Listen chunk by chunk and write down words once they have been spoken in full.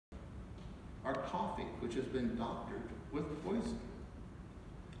our coffee, which has been doctored with poison.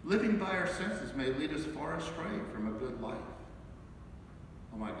 Living by our senses may lead us far astray from a good life.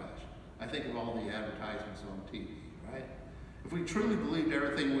 Oh my gosh, I think of all the advertisements on TV, right? If we truly believed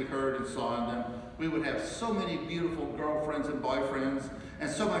everything we heard and saw in them, we would have so many beautiful girlfriends and boyfriends, and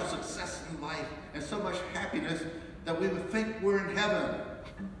so much success in life, and so much happiness that we would think we're in heaven.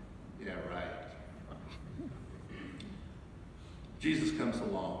 Yeah, right. Jesus comes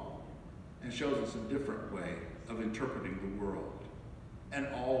along and shows us a different way of interpreting the world and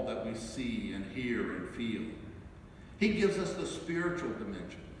all that we see and hear and feel. He gives us the spiritual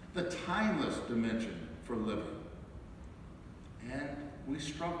dimension, the timeless dimension for living. And we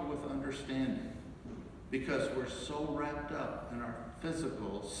struggle with understanding because we're so wrapped up in our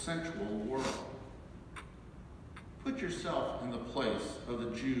physical, sensual world. Put yourself in the place of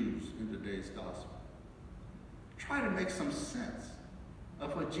the Jews in today's gospel. Try to make some sense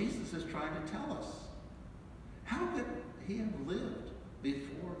of what Jesus is trying to tell us. How could he have lived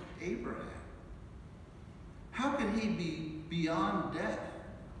before Abraham? How could he be beyond death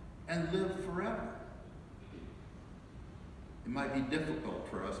and live forever? It might be difficult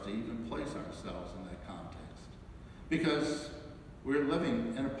for us to even place ourselves in that context because we're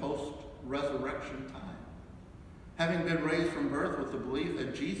living in a post-resurrection time, having been raised from birth with the belief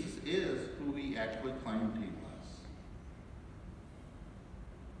that Jesus is who he actually claimed he was.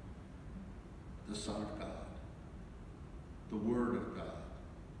 The Son of God, the Word of God,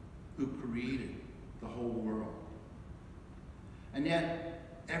 who created the whole world. And yet,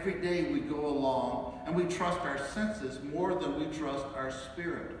 every day we go along and we trust our senses more than we trust our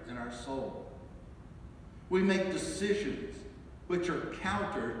spirit and our soul. We make decisions which are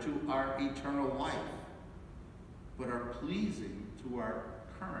counter to our eternal life, but are pleasing to our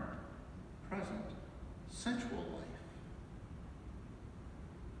current, present, sensual life.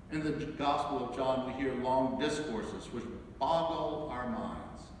 In the Gospel of John, we hear long discourses which boggle our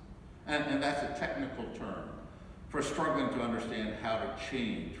minds. And that's a technical term for struggling to understand how to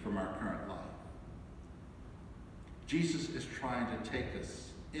change from our current life. Jesus is trying to take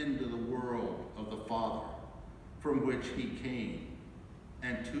us into the world of the Father, from which he came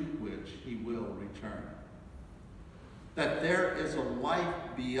and to which he will return. That there is a life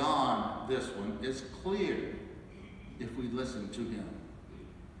beyond this one is clear if we listen to him.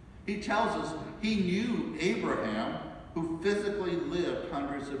 He tells us he knew Abraham, who physically lived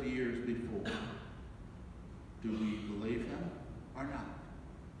hundreds of years before. Do we believe him or not?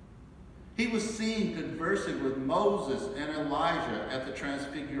 He was seen conversing with Moses and Elijah at the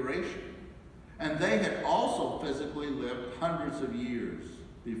Transfiguration, and they had also physically lived hundreds of years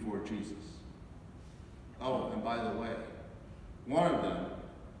before Jesus. Oh, and by the way, one of them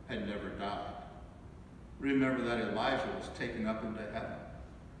had never died. Remember that Elijah was taken up into heaven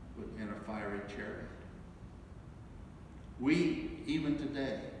in a fiery chariot. We, even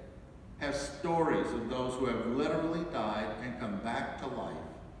today, have stories of those who have literally died and come back to life,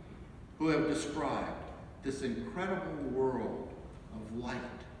 who have described this incredible world of light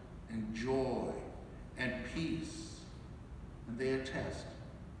and joy and peace, and they attest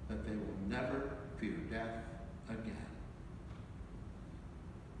that they will never fear death again.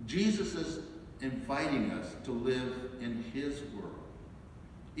 Jesus is inviting us to live in his world,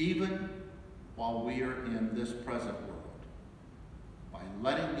 even while we are in this present world, by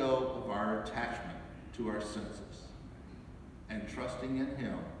letting go of our attachment to our senses and trusting in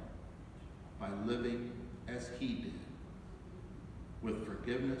him by living as he did, with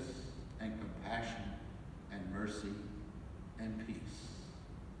forgiveness and compassion and mercy and peace.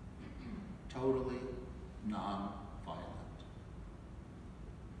 Totally non-violent.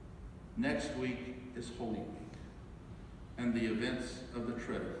 Next week is Holy Week and the events of the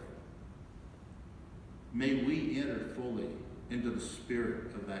Trinity. May we enter fully into the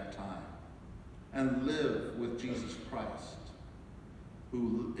spirit of that time and live with Jesus Christ,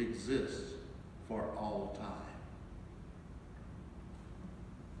 who exists for all time.